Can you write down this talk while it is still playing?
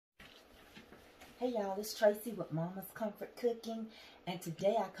Hey y'all, it's Tracy with Mama's Comfort Cooking, and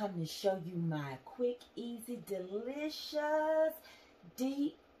today I come to show you my quick, easy, delicious,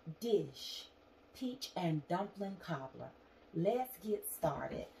 deep dish peach and dumpling cobbler. Let's get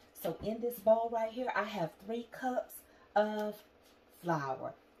started. So in this bowl right here, I have 3 cups of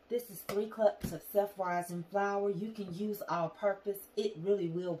flour. This is 3 cups of self-rising flour. You can use all-purpose. It really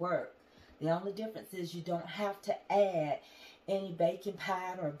will work. The only difference is you don't have to add any baking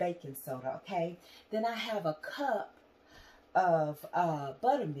powder or baking soda, okay? Then I have a cup of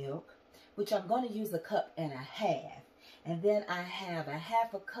buttermilk, which I'm going to use 1.5 cups. And then I have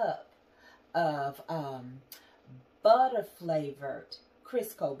 1/2 cup of butter-flavored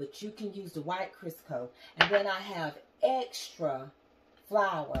Crisco, but you can use the white Crisco. And then I have extra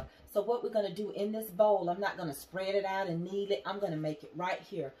flour. So what we're going to do in this bowl, I'm not going to spread it out and knead it. I'm going to make it right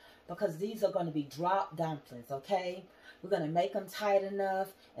here because these are going to be drop dumplings, okay? We're going to make them tight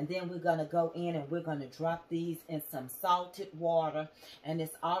enough, and then we're going to go in and we're going to drop these in some salted water, and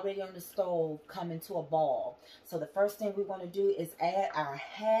it's already on the stove coming to a boil. So the first thing we want to do is add our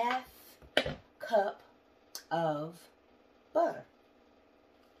 1/2 cup of butter.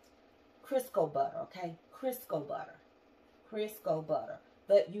 Crisco butter, okay? Crisco butter. Crisco butter.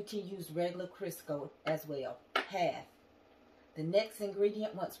 But you can use regular Crisco as well. 1/2. The next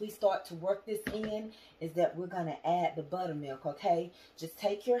ingredient, once we start to work this in, is that we're going to add the buttermilk, okay? Just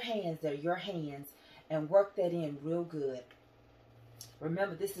take your hands, they're your hands, and work that in real good.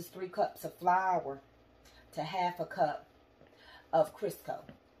 Remember, this is 3 cups of flour to 1/2 cup of Crisco,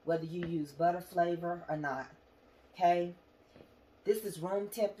 whether you use butter flavor or not, okay? This is room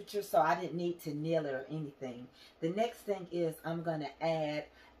temperature, so I didn't need to nail it or anything. The next thing is I'm going to add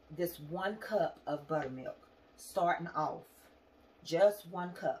this 1 cup of buttermilk, starting off. Just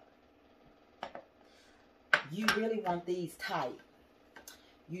 1 cup. You really want these tight.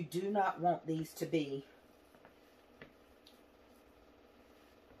 You do not want these to be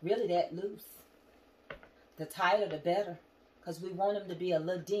really that loose. The tighter the better, because we want them to be a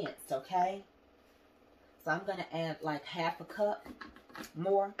little dense, okay? So I'm going to add like 1/2 cup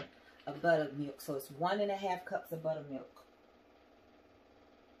more of buttermilk. So it's 1.5 cups of buttermilk.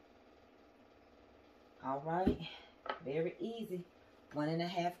 All right. Very easy.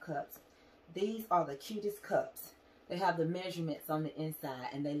 1.5 cups. These are the cutest cups. They have the measurements on the inside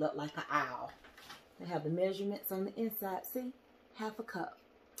and they look like an owl. They have the measurements on the inside. See? 1/2 cup.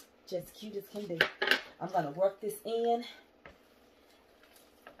 Just cute as can be. I'm going to work this in.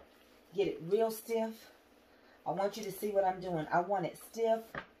 Get it real stiff. I want you to see what I'm doing. I want it stiff.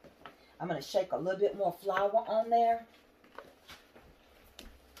 I'm going to shake a little bit more flour on there.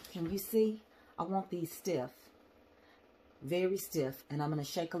 Can you see? I want these stiff. Very stiff. And I'm going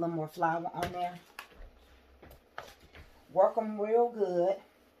to shake a little more flour on there. Work them real good.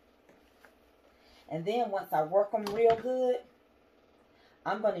 And then once I work them real good,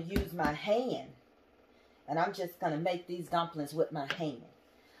 I'm going to use my hand. And I'm just going to make these dumplings with my hand.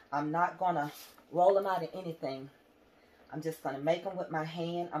 I'm not going to roll them out of anything. I'm just going to make them with my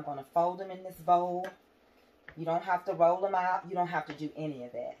hand. I'm going to fold them in this bowl. You don't have to roll them out. You don't have to do any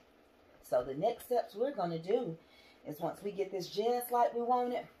of that. So the next steps we're going to do is once we get this just like we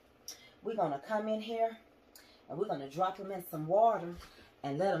want it, we're going to come in here and we're going to drop them in some water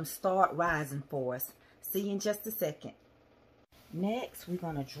and let them start rising for us. See you in just a second. Next, we're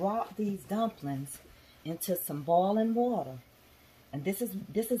going to drop these dumplings into some boiling water. And this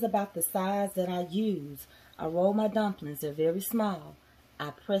is about the size that I use. I roll my dumplings. They're very small.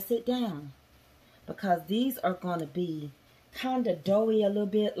 I press it down because these are going to be kind of doughy a little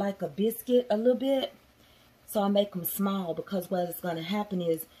bit, like a biscuit a little bit. So I make them small because what is going to happen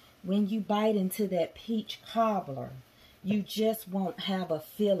is when you bite into that peach cobbler, you just won't have a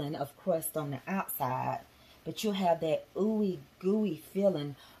feeling of crust on the outside, but you'll have that ooey gooey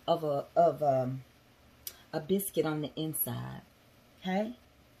feeling of a biscuit on the inside. Okay,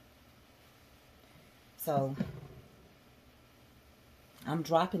 so I'm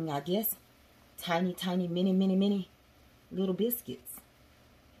dropping, I guess, tiny, mini little biscuits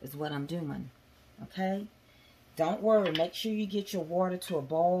is what I'm doing. Okay, don't worry. Make sure you get your water to a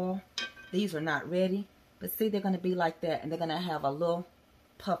boil. These are not ready, but see, they're going to be like that, and they're going to have a little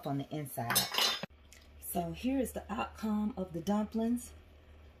puff on the inside. So here is the outcome of the dumplings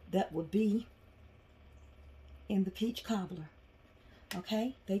that would be in the peach cobbler.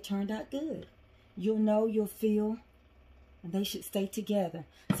 Okay, they turned out good. You'll know, you'll feel, and they should stay together.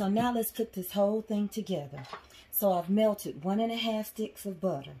 So now let's put this whole thing together. So I've melted 1.5 sticks of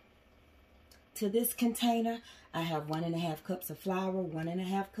butter. To this container, I have 1.5 cups of flour,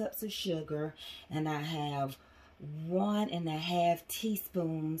 1.5 cups of sugar, and I have 1.5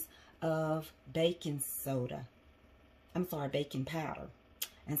 teaspoons of baking soda. I'm sorry, baking powder.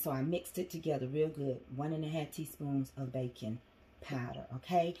 And so I mixed it together real good. 1.5 teaspoons of baking powder,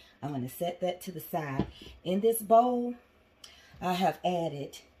 okay? I'm going to set that to the side. In this bowl, I have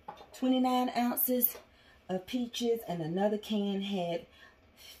added 29 ounces of peaches, and another can had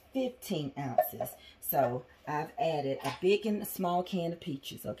 15 ounces. So I've added a big and a small can of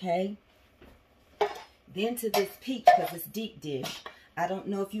peaches, okay? Then to this peach, because it's deep dish. I don't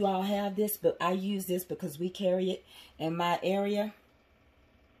know if you all have this, but I use this because we carry it in my area.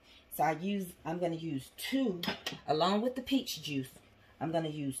 So I'm going to use 2, along with the peach juice, I'm going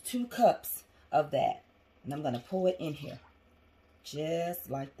to use 2 cups of that. And I'm going to pour it in here. Just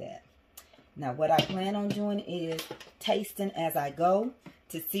like that. Now what I plan on doing is tasting as I go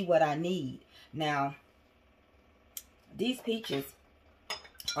to see what I need. Now, these peaches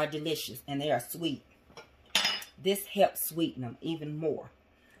are delicious and they are sweet. This helps sweeten them even more.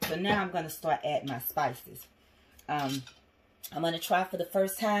 So now I'm going to start adding my spices. I'm going to try for the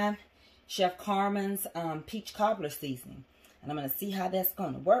first time Chef Carmen's peach cobbler seasoning. And I'm going to see how that's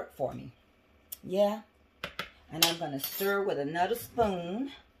going to work for me. Yeah. And I'm going to stir with another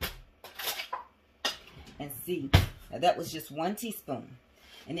spoon. And see. Now that was just 1 teaspoon.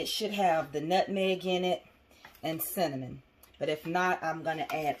 And it should have the nutmeg in it and cinnamon. But if not, I'm going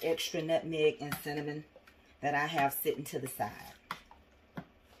to add extra nutmeg and cinnamon that I have sitting to the side.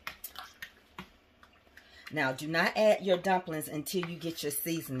 Now, do not add your dumplings until you get your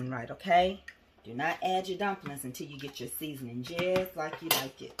seasoning right, okay? Do not add your dumplings until you get your seasoning just like you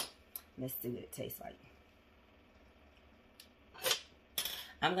like it. Let's see what it tastes like.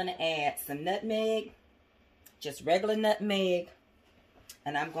 I'm going to add some nutmeg, just regular nutmeg,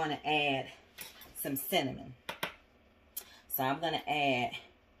 and I'm going to add some cinnamon. So I'm going to add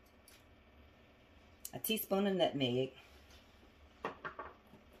a teaspoon of nutmeg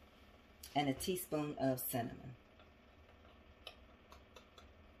and a teaspoon of cinnamon.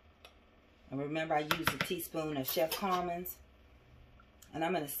 And remember, I used a teaspoon of Chef Carmen's. And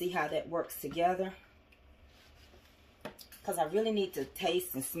I'm going to see how that works together, because I really need to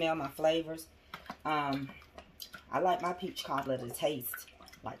taste and smell my flavors. I like my peach cobbler to taste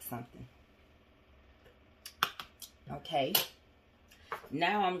like something. Okay.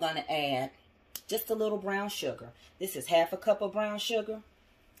 Now I'm going to add just a little brown sugar. This is 1/2 cup of brown sugar.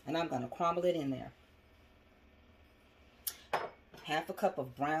 And I'm going to crumble it in there. 1/2 cup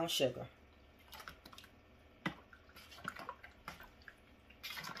of brown sugar.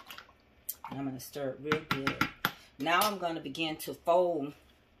 And I'm going to stir it real good. Now I'm going to begin to fold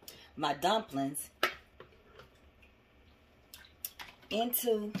my dumplings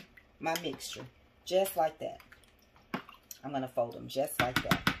into my mixture. Just like that. I'm going to fold them just like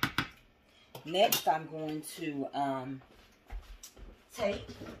that. Next, I'm going to take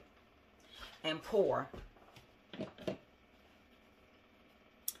and pour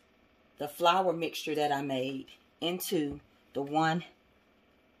the flour mixture that I made into the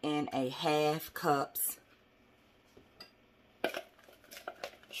 1.5 cups.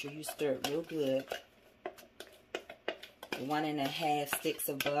 Make sure you stir it real good. The 1.5 sticks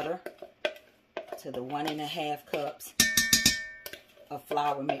of butter to the 1.5 cups of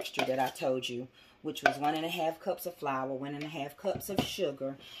flour mixture that I told you, which was 1.5 cups of flour, 1.5 cups of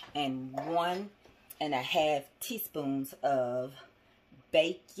sugar, and 1.5 teaspoons of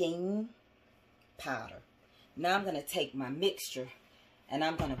baking powder. Now I'm going to take my mixture and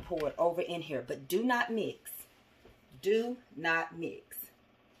I'm going to pour it over in here, but do not mix. Do not mix.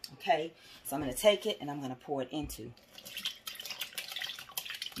 Okay? So I'm going to take it and I'm going to pour it into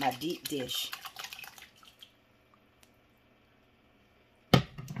my deep dish.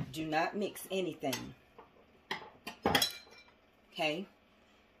 Do not mix anything. Okay?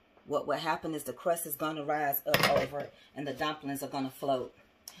 What will happen is the crust is going to rise up over it and the dumplings are going to float.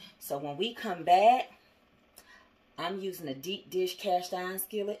 So when we come back, I'm using a deep dish cast iron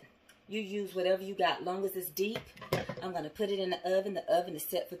skillet. You use whatever you got, long as it's deep. I'm going to put it in the oven. The oven is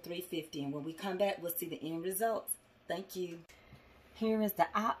set for 350. And when we come back, we'll see the end results. Thank you. Here is the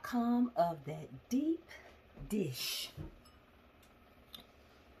outcome of that deep dish.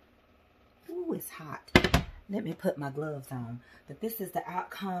 Ooh, it's hot. Let me put my gloves on. But this is the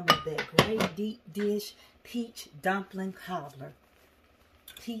outcome of that great deep dish peach dumpling cobbler.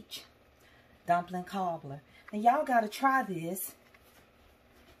 Peach dumpling cobbler. Now y'all gotta try this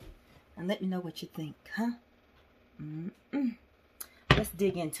and let me know what you think, huh? Let's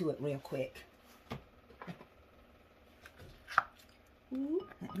dig into it real quick. Ooh,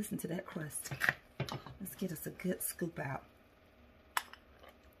 listen to that crust. Let's get us a good scoop out.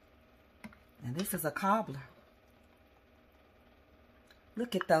 Now this is a cobbler.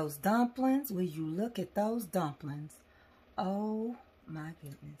 Look at those dumplings. Will you look at those dumplings? Oh my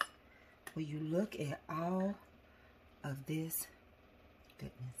goodness. Will you look at all of this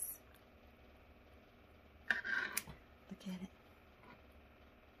goodness? Look at it.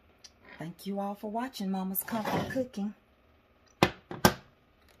 Thank you all for watching Mama's Comfort Cooking.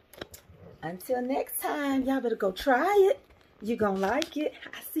 Until next time, y'all better go try it. You're gonna like it.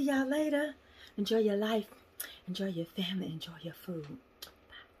 I'll see y'all later. Enjoy your life. Enjoy your family. Enjoy your food.